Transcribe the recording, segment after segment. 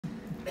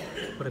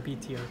What up,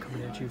 BTR,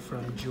 coming at you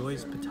from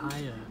Joy's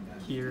Pattaya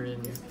here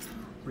in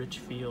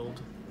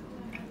Richfield,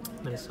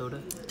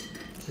 Minnesota.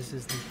 This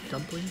is the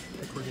dumpling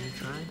that we're going to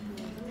try.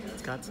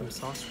 It's got some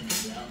sauce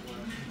with it.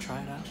 Try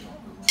it out.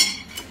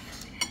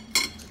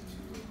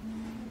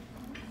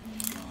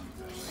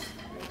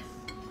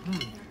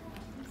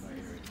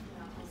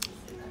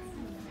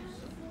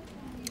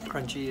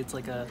 Crunchy, it's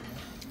like a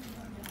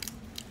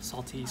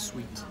salty,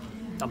 sweet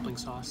dumpling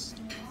sauce.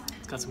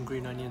 It's got some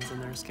green onions in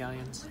there,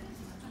 scallions.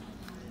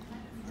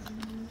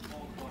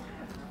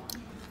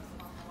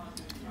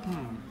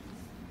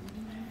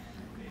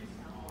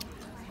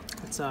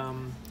 It's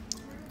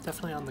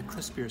definitely on the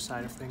crispier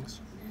side of things.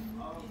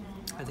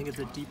 I think it's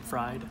a deep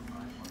fried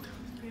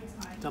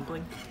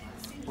dumpling,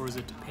 or is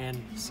it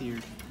pan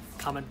seared?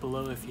 Comment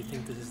below if you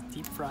think this is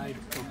deep fried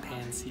or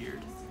pan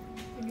seared.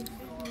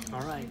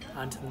 Alright,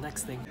 on to the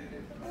next thing.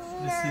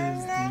 This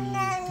is the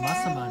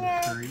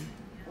Massaman curry.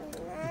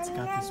 It's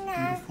got this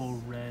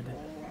beautiful red,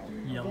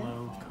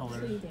 yellow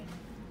color. It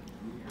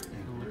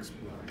looks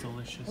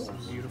delicious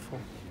and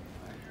beautiful.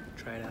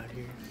 Try it out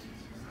here.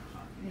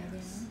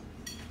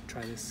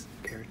 Try this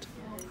carrot.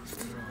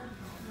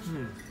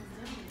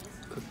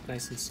 Cooked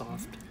nice and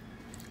soft.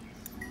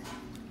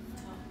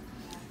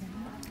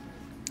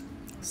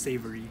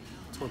 Savory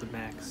to the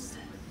max.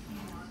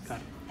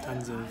 Got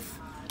tons of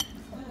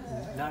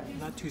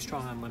not too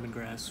strong on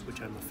lemongrass,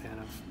 which I'm a fan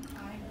of.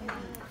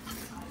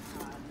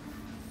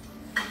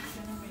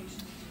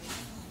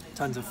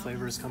 Tons of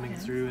flavors coming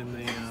through in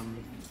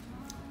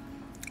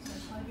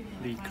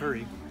the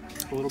curry.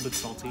 A little bit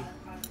salty.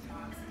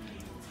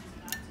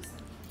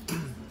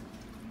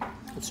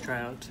 Let's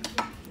try out.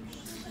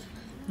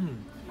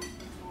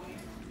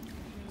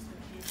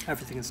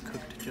 Everything is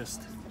cooked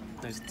just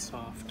nice and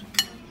soft.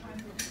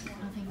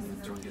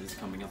 Drunken is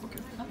coming up, okay?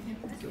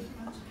 Good.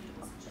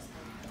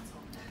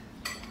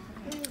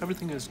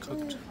 Everything is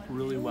cooked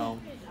really well.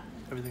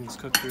 Everything is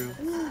cooked through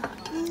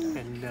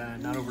and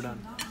not overdone.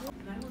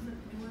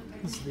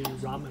 This is the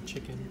Rama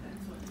chicken.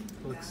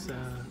 It looks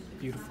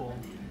beautiful.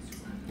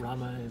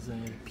 Rama is a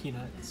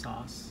peanut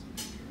sauce.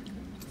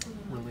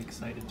 Really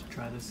excited to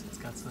try this. It's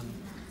got some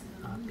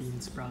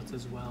bean sprouts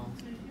as well.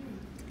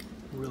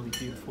 Really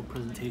beautiful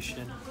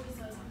presentation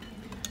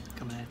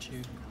coming at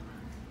you.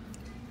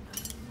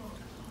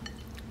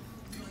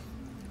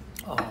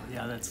 Oh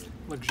yeah, that's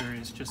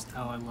luxurious, just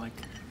how I like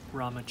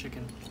Rama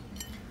chicken.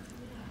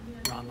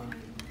 Rama.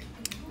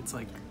 It's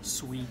like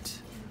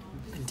sweet,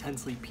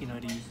 intensely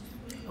peanutty.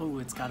 Oh,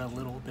 it's got a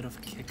little bit of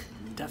a kick.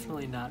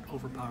 Definitely not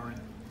overpowering.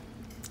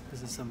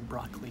 This is some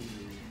broccoli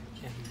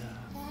and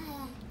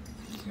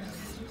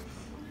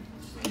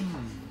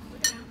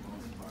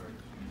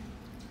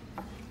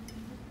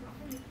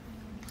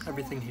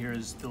everything here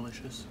is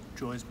delicious.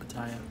 Joy's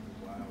Pattaya.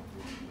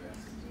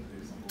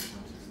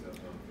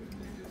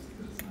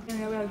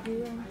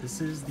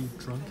 This is the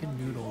Drunken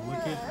noodle.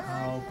 Look at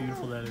how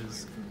beautiful that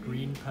is.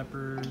 Green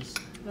peppers,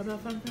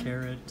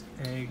 carrot,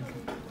 egg.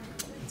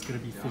 It's gonna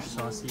be fish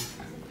saucy.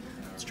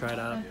 Let's try it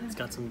out. It's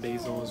got some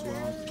basil as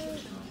well.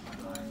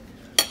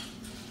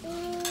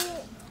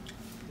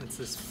 It's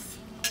this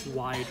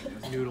wide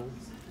noodle.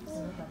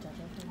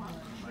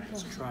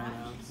 Let's try it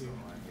out here.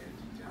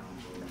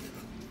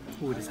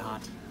 Ooh, it is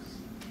hot.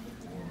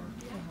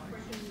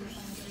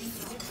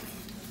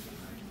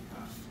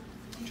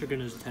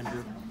 Chicken is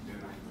tender.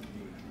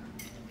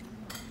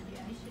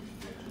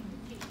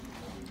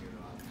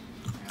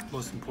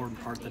 Most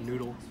important part, the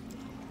noodle.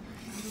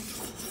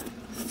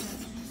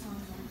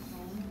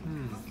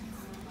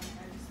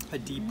 A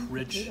deep,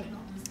 rich,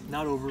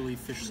 not overly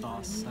fish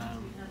sauce,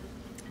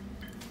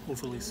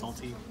 overly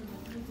salty.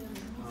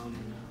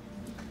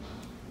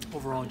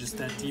 Overall, just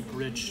that deep,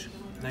 rich,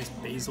 nice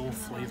basil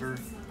flavor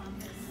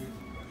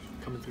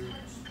coming through.